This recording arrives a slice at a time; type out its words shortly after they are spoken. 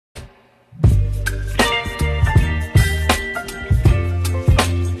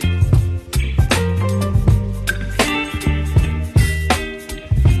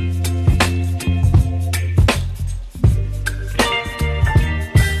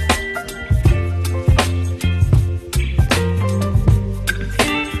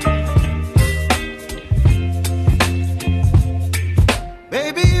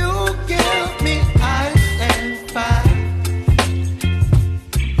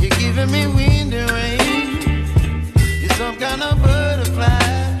giving me wind and rain. You're some kind of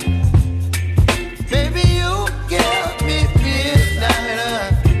butterfly. Baby, you give me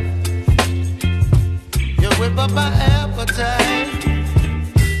midnight. You whip up my appetite.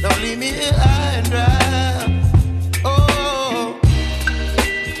 Don't leave me here high and dry. Oh,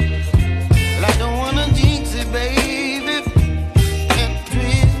 well, I don't wanna jinx it, baby, and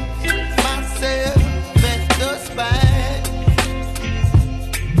twist myself at the spine.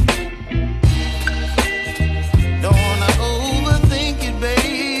 Don't wanna overthink it,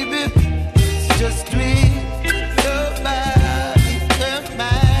 baby. It's just twist your body and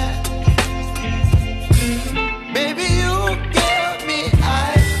mine. Baby, you give me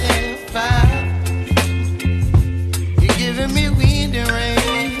ice and fire. You're giving me wind and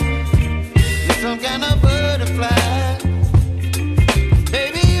rain. You're some kind of butterfly.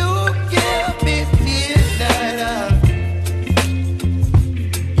 Baby, you give me midnight.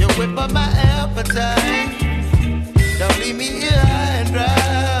 You whip up my appetite. Don't leave me here high and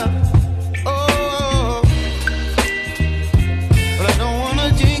dry. Oh, but I don't wanna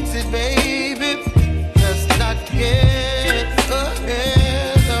jinx it, baby. Just not get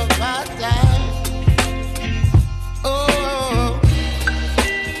ahead of my time. Oh,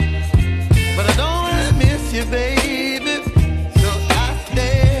 but I don't wanna miss you, baby. So I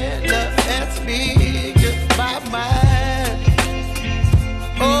stand up and speak my mind.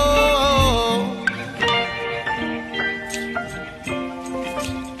 Oh.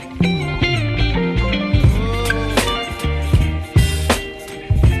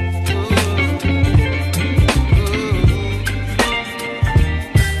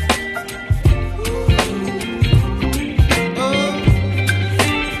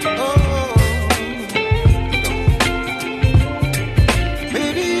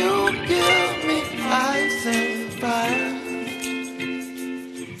 Baby, you give me ice and fire.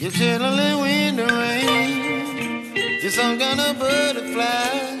 You're chilling wind and rain. You're some kind of butterfly.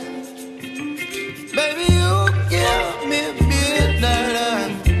 Baby, you give me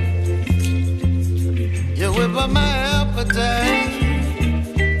midnight. You whip up my appetite.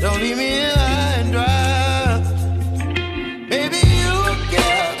 Don't leave me here high and dry. Baby, you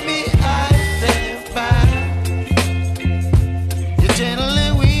give me ice and fire. You're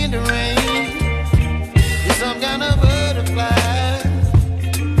channeling wind and rain. You're some kind of butterfly.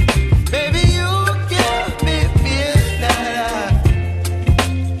 Baby, you give me midnight.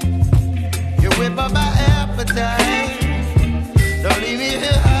 You whip up my appetite. Don't leave me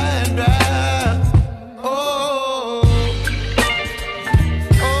here high and dry. Oh,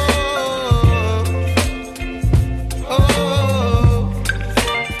 oh, oh,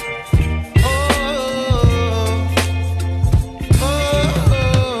 oh,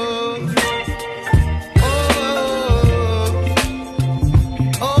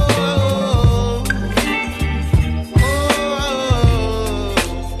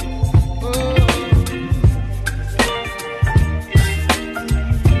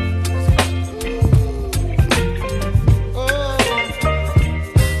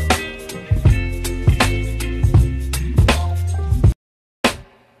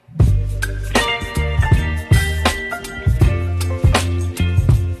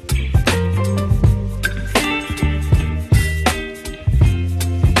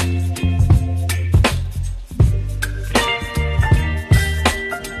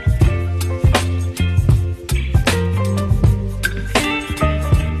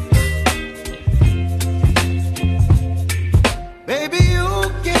 baby, you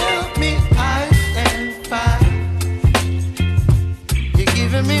give me ice and fire. You're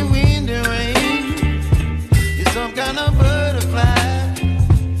giving me wind and rain. You're some kind of butterfly.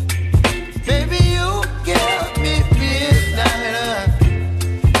 Baby, you give me midnight.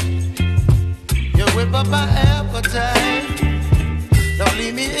 You whip up my appetite. Don't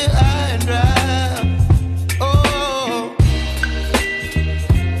leave me here high and dry. Oh,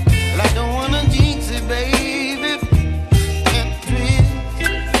 well, I don't wanna jinx it, baby, and twist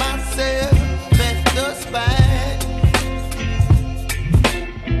myself at the spine.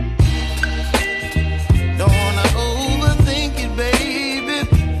 Don't wanna overthink it, baby.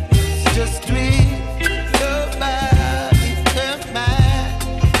 Just twist your body and mine.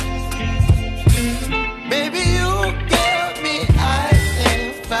 Baby,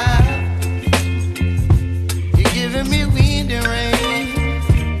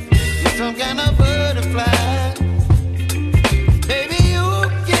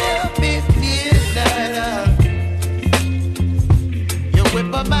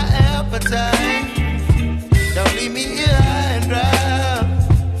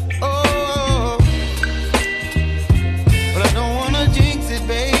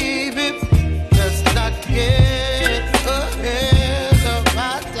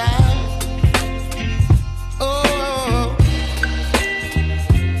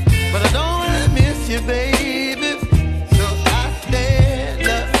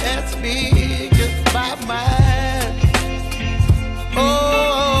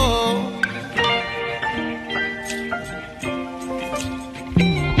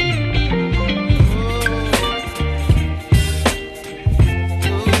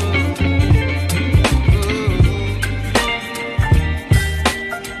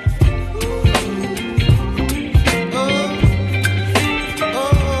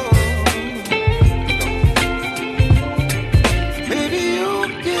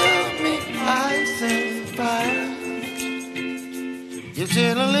 You're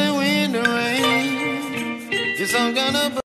chilling when the rain. You're some kind of